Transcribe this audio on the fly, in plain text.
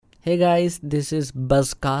Hey guys, this is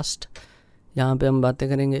बज़कास्ट। यहाँ पे हम बातें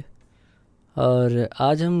करेंगे और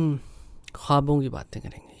आज हम ख्वाबों की बातें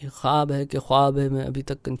करेंगे। ये ख्वाब है कि ख्वाब है, मैं अभी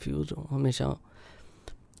तक कंफ्यूज हूँ। हमेशा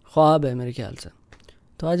ख्वाब है मेरे ख्याल से।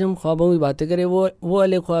 तो आज हम ख्वाबों की बातें करें। वो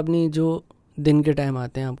वाले ख्वाब नहीं जो दिन के टाइम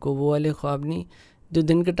आते हैं आपको, वो वाले ख्वाब नहीं जो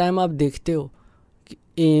दिन के टाइम आप देखते हो कि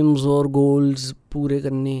एम्स और गोल्स पूरे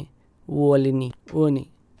करने, वो वाले नहीं, वो नहीं,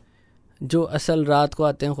 जो असल रात को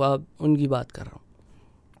आते हैं ख्वाब, उनकी बात कर रहा हूँ।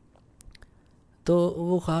 तो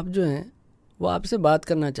वो ख्वाब जो हैं वो आपसे बात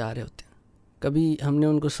करना चाह रहे होते हैं, कभी हमने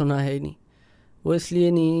उनको सुना है ही नहीं। वो इसलिए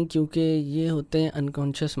नहीं क्योंकि ये होते हैं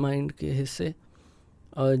अनकॉन्शियस माइंड के हिस्से,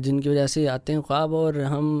 और जिनकी वजह से आते हैं ख्वाब और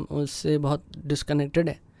हम उससे बहुत डिस्कनेक्टेड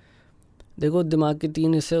हैं। देखो, दिमाग के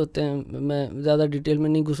 3 हिस्से होते हैं, मैं ज़्यादा डिटेल में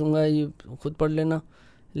नहीं घुसूँगा, ये खुद पढ़ लेना।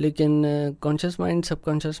 लेकिन कॉन्शियस माइंड,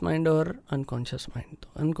 सबकॉन्शियस माइंड और अनकॉन्शियस माइंड।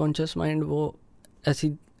 तो अनकॉन्शियस माइंड वो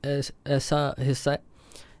ऐसा हिस्सा है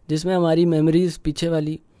जिसमें हमारी मेमोरीज़ पीछे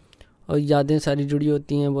वाली और यादें सारी जुड़ी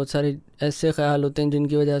होती हैं। बहुत सारे ऐसे ख्याल होते हैं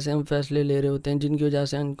जिनकी वजह से हम फैसले ले रहे होते हैं, जिनकी वजह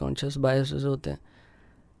से अनकॉन्शियस बायसेस होते हैं।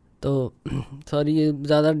 तो सॉरी, ये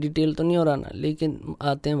ज़्यादा डिटेल तो नहीं हो रहा ना, लेकिन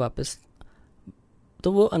आते हैं वापस।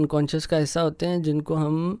 तो वो अनकॉन्शियस का हिस्सा होते हैं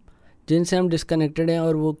जिनसे हम डिस्कनेक्टेड हैं।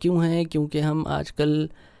 और वो क्यों हैं? क्योंकि हम आजकल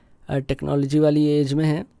टेक्नोलॉजी वाली एज में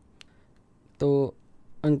हैं। तो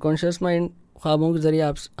अनकॉन्शियस माइंड ख्वाबों के ज़रिए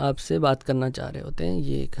आपसे बात करना चाह रहे होते हैं,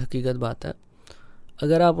 ये एक हकीकत बात है।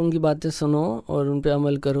 अगर आप उनकी बातें सुनो और उन पे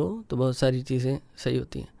अमल करो तो बहुत सारी चीज़ें सही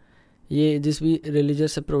होती हैं। ये जिस भी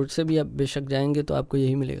रिलीजियस अप्रोच से भी आप बेशक जाएंगे तो आपको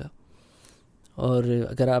यही मिलेगा, और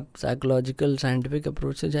अगर आप साइकोलॉजिकल साइंटिफिक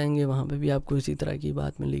अप्रोच से जाएंगे वहाँ पे भी आपको इसी तरह की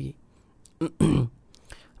बात मिलेगी।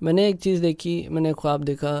 मैंने एक चीज़ देखी, मैंने ख्वाब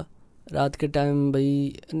देखा रात के टाइम।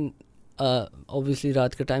 भाई ऑब्वियसली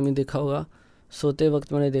रात के टाइम ही देखा होगा। सोते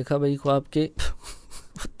वक्त मैंने देखा भाई ख्वाब के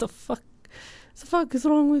What the fuck is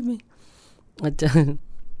wrong with me? अच्छा,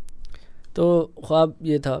 तो ख्वाब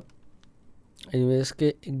ये था, एनीवेज के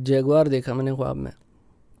एक जैगुआर देखा मैंने ख्वाब में।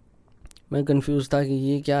 मैं कंफ्यूज था कि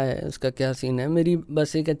ये क्या है, इसका क्या सीन है। मेरी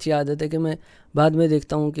बस एक अच्छी आदत है कि मैं बाद में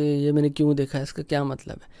देखता हूँ कि ये मैंने क्यों देखा है, इसका क्या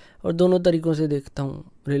मतलब है। और दोनों तरीक़ों से देखता हूँ,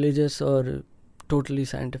 रिलीजियस और टोटली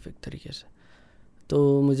साइंटिफिक तरीके से।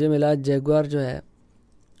 तो मुझे मिला जैगुआर जो है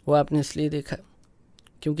वो आपने इसलिए देखा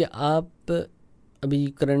क्योंकि आप अभी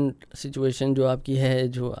करंट सिचुएशन जो आपकी है,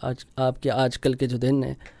 जो आपके आजकल के जो दिन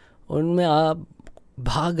हैं, उनमें आप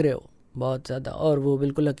भाग रहे हो बहुत ज़्यादा। और वो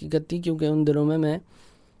बिल्कुल हकीकत थी, क्योंकि उन दिनों में मैं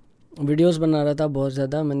वीडियोस बना रहा था बहुत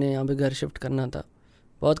ज़्यादा। मैंने यहाँ पे घर शिफ्ट करना था,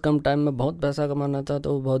 बहुत कम टाइम में बहुत पैसा कमाना था,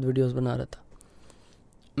 तो बहुत वीडियोस बना रहा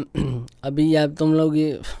था। अभी यार तुम लोग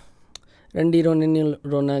ये रंडी रोने नहीं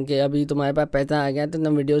रोना कि अभी तुम्हारे पास पैसा आ गया तो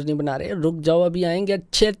तुम वीडियोस नहीं बना रहे। रुक जाओ, अभी आएंगे,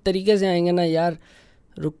 अच्छे तरीके से आएंगे ना यार।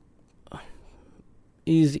 रुक,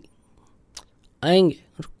 इजी आएंगे,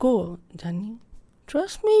 रुको जानिए,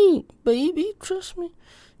 trust me baby, trust me.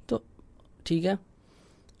 तो ठीक है,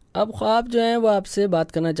 अब ख्वाब जो है वो आपसे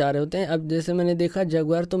बात करना चाह रहे होते हैं। अब जैसे मैंने देखा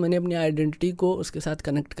जैगुआर, तो मैंने अपनी आइडेंटिटी को उसके साथ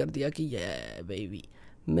कनेक्ट कर दिया कि ये बेबी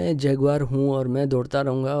मैं जैगुआर हूँ और मैं दौड़ता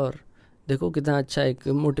रहूँगा। और देखो कितना अच्छा एक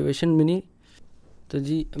मोटिवेशन मिली। तो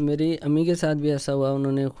जी, मेरी अम्मी के साथ भी ऐसा हुआ।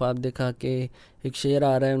 उन्होंने ख्वाब देखा कि एक शेर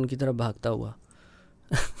आ रहा है उनकी तरफ भागता हुआ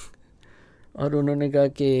और उन्होंने कहा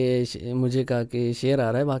कि मुझे कहा कि शेर आ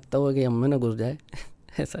रहा है भागता हुआ कि हम में ना घुस जाए।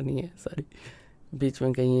 ऐसा नहीं है, सॉरी, बीच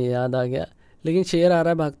में कहीं याद आ गया। लेकिन शेर आ रहा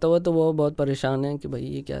है भागता हुआ, तो वो बहुत परेशान है कि भाई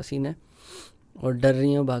ये क्या सीन है, और डर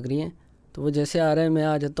रही हैं, भाग रही हैं। तो वो जैसे आ रहा है, मैं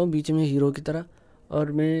आ जाता हूँ बीच में हीरो की तरह,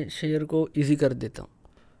 और मैं शेर को इजी कर देता हूँ,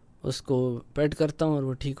 उसको पेट करता हूँ और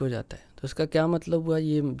वो ठीक हो जाता है। तो इसका क्या मतलब हुआ,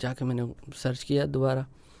 ये जाके मैंने सर्च किया, दोबारा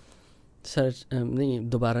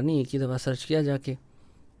नहीं, एक ही दफ़ा सर्च किया जाके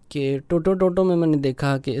कि टोटो में मैंने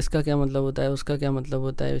देखा कि इसका क्या मतलब होता है, उसका क्या मतलब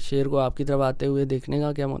होता है, शेर को आपकी तरफ आते हुए देखने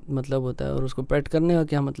का क्या मतलब होता है, और उसको पेट करने का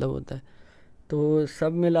क्या मतलब होता है। तो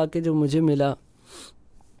सब मिला के जो मुझे मिला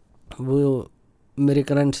वो मेरे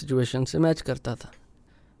करंट सिचुएशन से मैच करता था।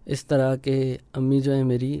 इस तरह के अम्मी जो है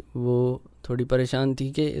मेरी, वो थोड़ी परेशान थी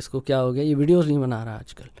कि इसको क्या हो गया, ये वीडियोस नहीं बना रहा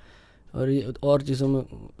आजकल, और ये और चीज़ों में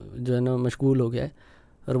जो है ना मशगूल हो गया है।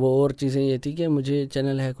 और वो और चीज़ें ये थी कि मुझे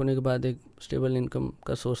चैनल हैक होने के बाद एक स्टेबल इनकम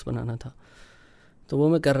का सोर्स बनाना था, तो वो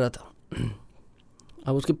मैं कर रहा था।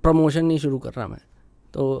 अब उसकी प्रमोशन नहीं शुरू कर रहा मैं,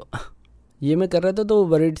 तो ये मैं कर रहा था। तो वो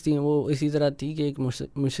वरीड थी, वो इसी तरह थी कि एक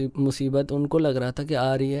मुसीबत उनको लग रहा था कि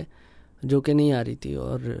आ रही है, जो कि नहीं आ रही थी,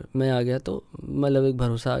 और मैं आ गया। तो मतलब एक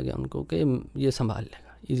भरोसा आ गया उनको कि ये संभाल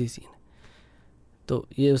लेगा, इजी सीन है। तो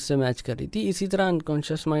ये उससे मैच कर रही थी। इसी तरह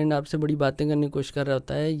अनकॉन्शियस माइंड आपसे बड़ी बातें करने की कोशिश कर रहा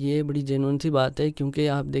होता है। ये बड़ी जेन्युइन सी बात है, क्योंकि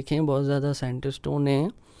आप देखें बहुत ज़्यादा साइंटिस्टों ने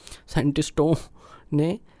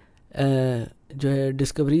जो है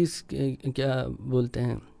डिस्कवरीज क्या बोलते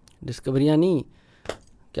हैं, डिस्कवरियाँ नहीं,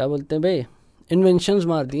 क्या बोलते हैं भाई, इन्वेंशंस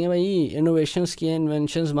मार दिए भाई, इनोवेशंस किए,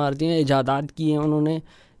 इन्वेंशंस मार दिए, इजादात किए हैं उन्होंने,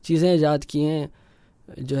 चीज़ें ईजाद की हैं,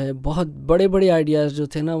 जो है बहुत बड़े बड़े आइडियाज़ जो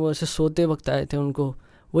थे ना वो ऐसे सोते वक्त आए थे उनको,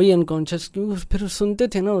 वही अनकॉन्शियस, क्योंकि फिर सुनते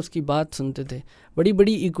थे ना, उसकी बात सुनते थे, बड़ी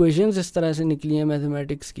बड़ी इक्वेशंस इस तरह से निकली हैं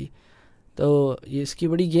मैथमेटिक्स की। तो ये इसकी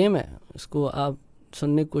बड़ी गेम है, इसको आप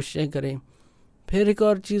सुनने की कोशिश करें। फिर एक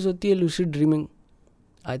और चीज़ होती है लूसिड ड्रीमिंग,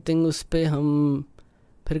 आई थिंक उस पर हम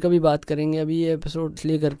फिर कभी बात करेंगे। अभी ये एपिसोड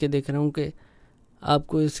इसलिए करके देख रहा हूँ कि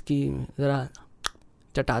आपको इसकी ज़रा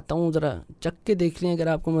चटाता हूँ, ज़रा चख के देख लें, अगर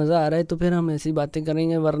आपको मज़ा आ रहा है तो फिर हम ऐसी बातें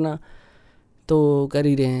करेंगे, वरना तो कर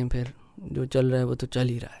ही रहे हैं, फिर जो चल रहा है वो तो चल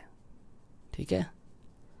ही रहा है। ठीक है,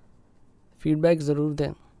 फीडबैक ज़रूर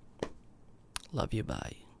दें। Love you,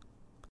 bye.